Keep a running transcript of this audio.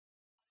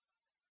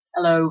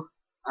Hello.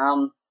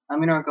 I'm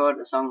gonna record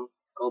a song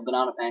called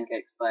Banana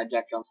Pancakes by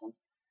Jack Johnson,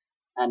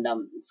 and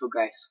it's for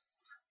Grace.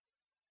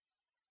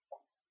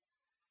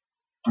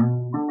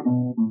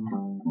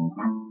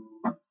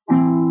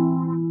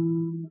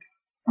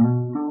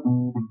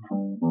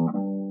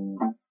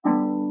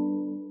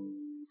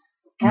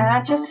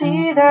 Can't you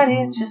see that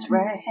it's just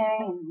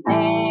raining?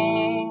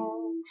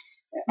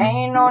 There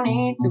ain't no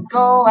need to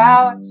go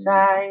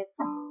outside.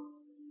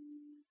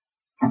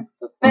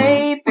 But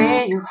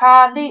baby, you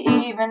hardly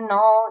even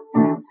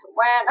notice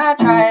when I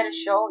try to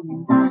show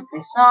you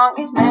this song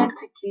is meant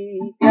to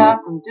keep you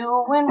from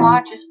doing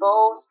what you're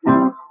supposed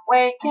to.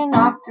 Waking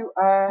up too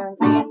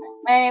early,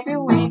 maybe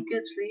we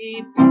could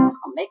sleep in.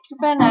 I'll make you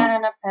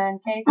banana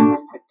pancakes,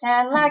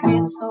 pretend like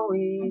it's the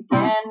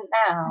weekend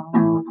now.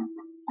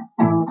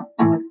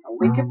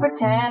 We could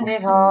pretend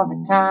it all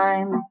the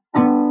time.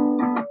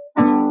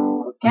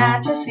 But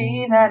can't you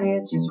see that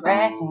it's just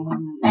raining?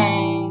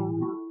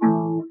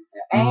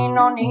 Ain't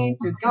no need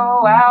to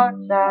go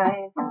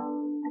outside.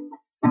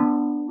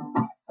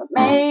 But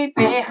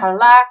maybe I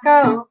like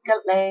a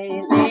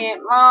ukulele.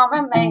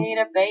 Mama made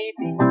a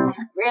baby.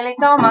 Really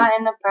don't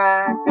mind the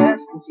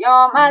practice, 'cause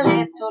you're my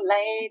little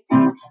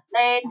lady.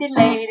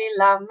 Lady,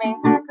 love me,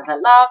 'cause I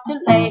love to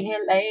lay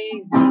here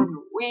lazy.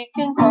 We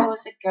can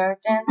close the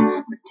curtains,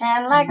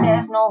 pretend like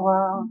there's no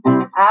world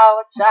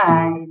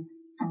outside.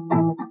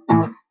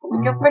 We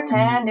could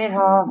pretend it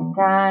all the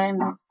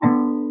time.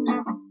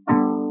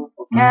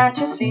 Can't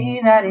you see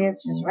that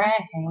it's just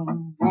raining?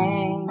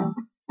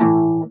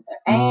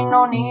 There ain't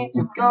no need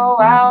to go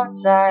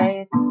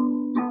outside.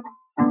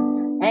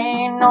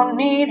 Ain't no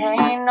need.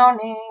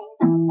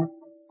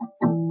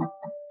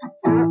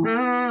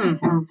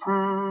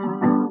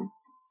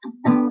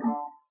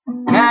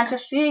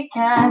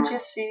 Can't you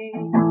see?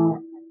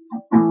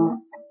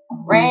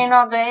 Rain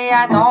all day,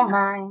 I don't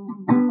mind.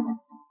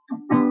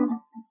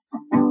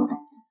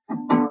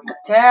 The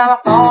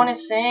telephone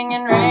is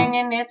singing,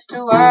 ringing, it's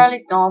too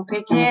early, don't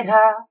pick it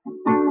up.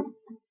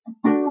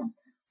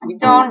 We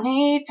don't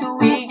need to,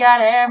 we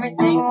got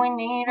everything we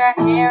need right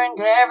here, and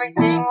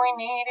everything we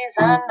need is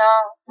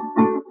enough.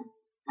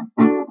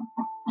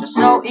 Just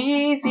so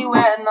easy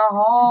when the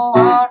whole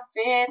world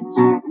fits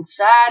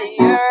inside of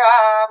your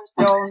arms.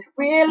 Don't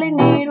really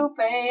need to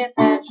pay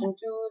attention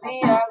to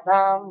the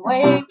alarm.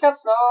 Wake up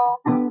slow,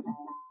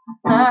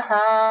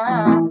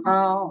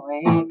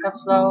 wake up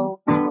slow.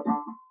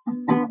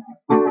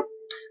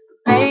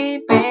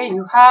 Baby,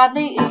 you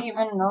hardly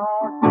even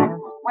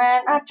notice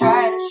when I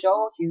try to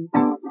show you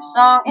this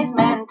song is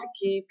meant to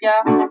keep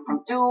you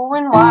from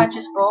doing what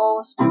you're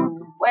supposed to.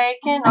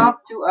 Waking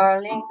up too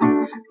early,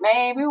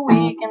 maybe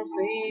we can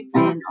sleep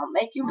in. I'll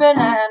make you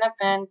banana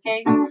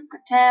pancakes,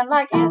 pretend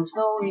like it's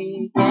the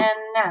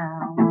weekend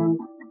now.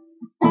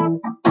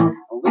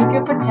 We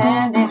could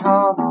pretend it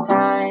all the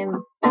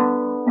time.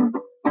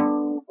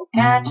 Well,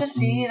 can't you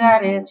see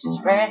that it's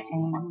just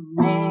raining?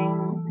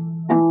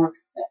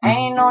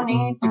 Ain't no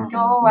need to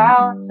go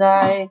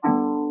outside.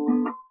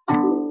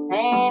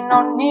 Ain't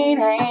no need.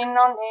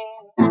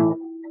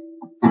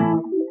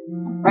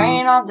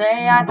 Rain all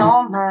day, I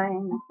don't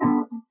mind.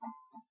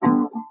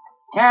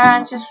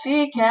 Can't you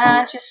see?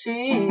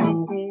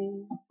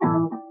 You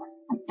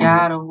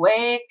gotta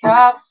wake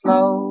up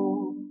slow.